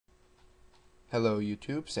Hello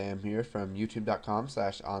YouTube, Sam here from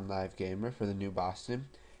youtube.com/onlivegamer for the new Boston,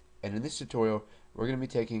 and in this tutorial we're going to be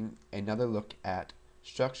taking another look at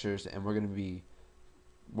structures, and we're going to be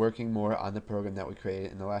working more on the program that we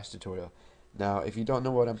created in the last tutorial. Now if you don't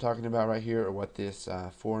know what I'm talking about right here, or what this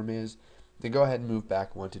form is, then go ahead and move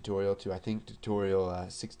back one tutorial to, I think, tutorial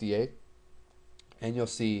 68, and you'll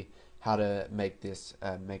see how to make this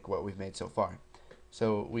make what we've made so far.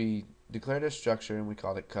 So we declared a structure and we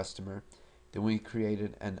called it customer. Then we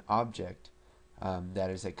created an object that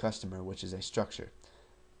is a customer, which is a structure.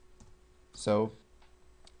 So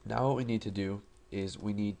now what we need to do is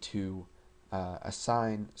we need to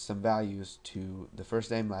assign some values to the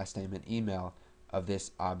first name, last name, and email of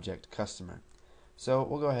this object customer. So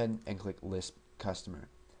we'll go ahead and click list customer,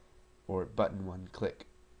 or button one click.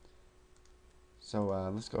 So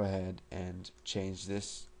let's go ahead and change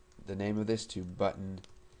this, the name of this, to button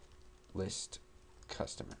list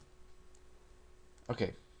customer.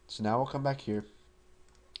 Okay, so now we'll come back here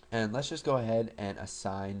and let's just go ahead and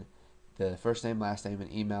assign the first name, last name, and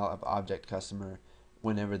email of object customer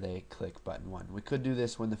whenever they click button 1. We could do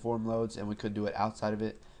this when the form loads, and we could do it outside of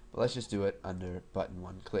it, but let's just do it under button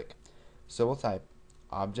 1 click. So we'll type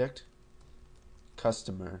object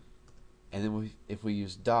customer, and then if we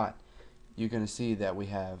use dot, you're going to see that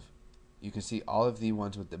you can see all of the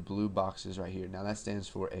ones with the blue boxes right here. Now that stands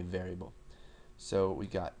for a variable. So we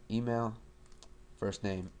got email, first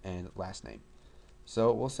name, and last name.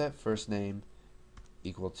 So we'll set first name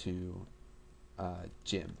equal to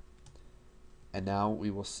Jim, and now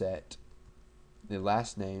we will set the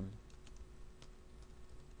last name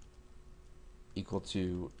equal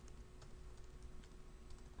to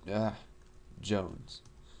Jones,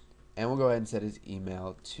 and we'll go ahead and set his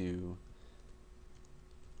email to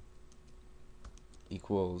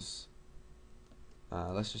equals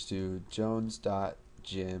let's just do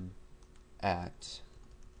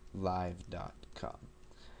jones.jim@live.com.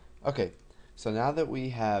 Okay, so now that we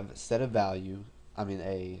have set a value,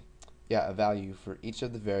 a value for each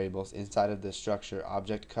of the variables inside of the structure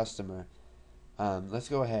object customer, let's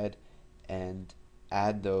go ahead and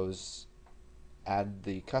add the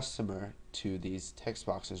customer to these text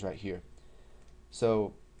boxes right here.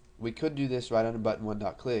 So we could do this right under button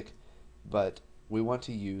 1.click, but we want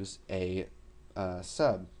to use a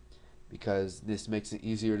sub, because this makes it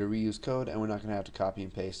easier to reuse code, and we're not going to have to copy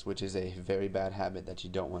and paste, which is a very bad habit that you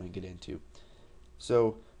don't want to get into.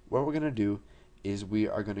 So what we're going to do is we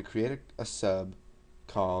are going to create a sub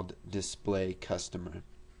called display customer.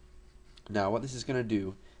 Now what this is going to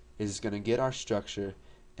do is it's going to get our structure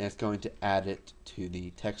and it's going to add it to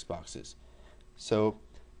the text boxes. So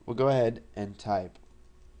we'll go ahead and type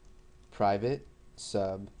private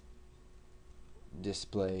sub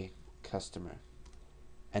display customer,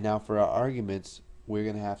 and now for our arguments we're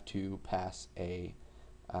going to have to pass a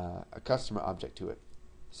customer object to it.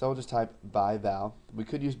 So we'll just type by val. We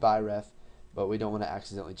could use by ref, but we don't want to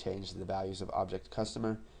accidentally change the values of object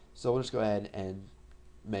customer, so we'll just go ahead and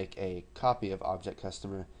make a copy of object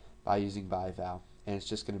customer by using by val, and it's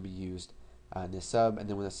just going to be used in this sub, and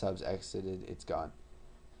then when the sub's exited, it's gone.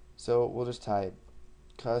 So we'll just type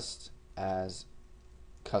cust as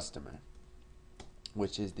customer,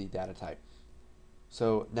 which is the data type.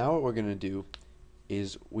 So now what we're going to do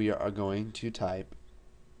is we are going to type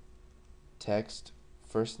text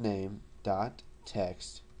first name dot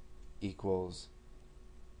text equals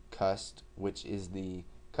cust, which is the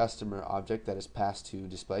customer object that is passed to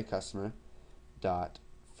display customer, dot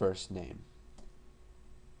first name.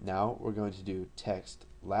 Now we're going to do text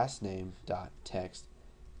last name dot text,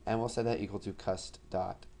 and we'll set that equal to cust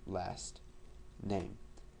dot last name.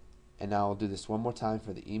 And now we'll do this one more time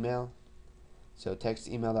for the email. So text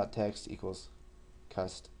email dot text equals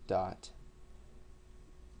cust dot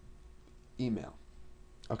email.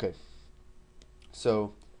 Okay,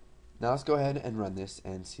 so now let's go ahead and run this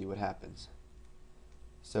and see what happens.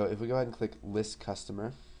 So if we go ahead and click list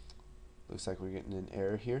customer, looks like we're getting an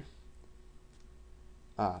error here.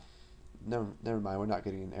 Never mind, we're not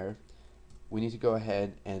getting an error. We need to go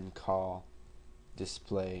ahead and call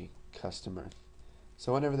display customer.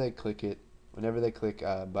 So whenever they click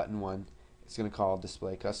button 1, it's going to call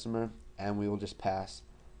display customer, and we will just pass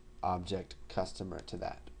object customer to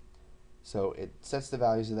that. So it sets the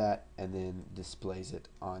values of that and then displays it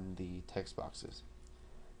on the text boxes.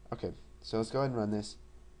 Okay, so let's go ahead and run this,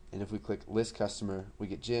 and if we click list customer, we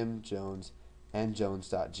get Jim, Jones, and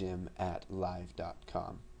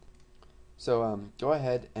jones.jim@live.com. So go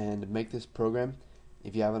ahead and make this program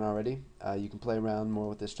if you haven't already. You can play around more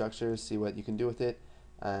with the structure, see what you can do with it,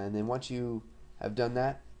 and then once you have done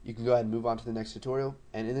that, you can go ahead and move on to the next tutorial.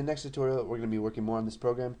 And in the next tutorial, we're going to be working more on this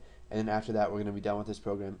program, and then after that, we're going to be done with this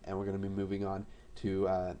program, and we're going to be moving on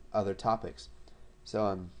to other topics.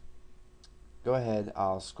 So go ahead,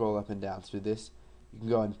 I'll scroll up and down through this. You can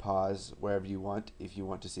go ahead and pause wherever you want if you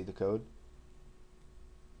want to see the code.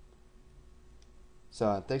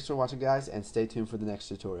 So thanks for watching, guys, and stay tuned for the next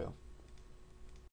tutorial.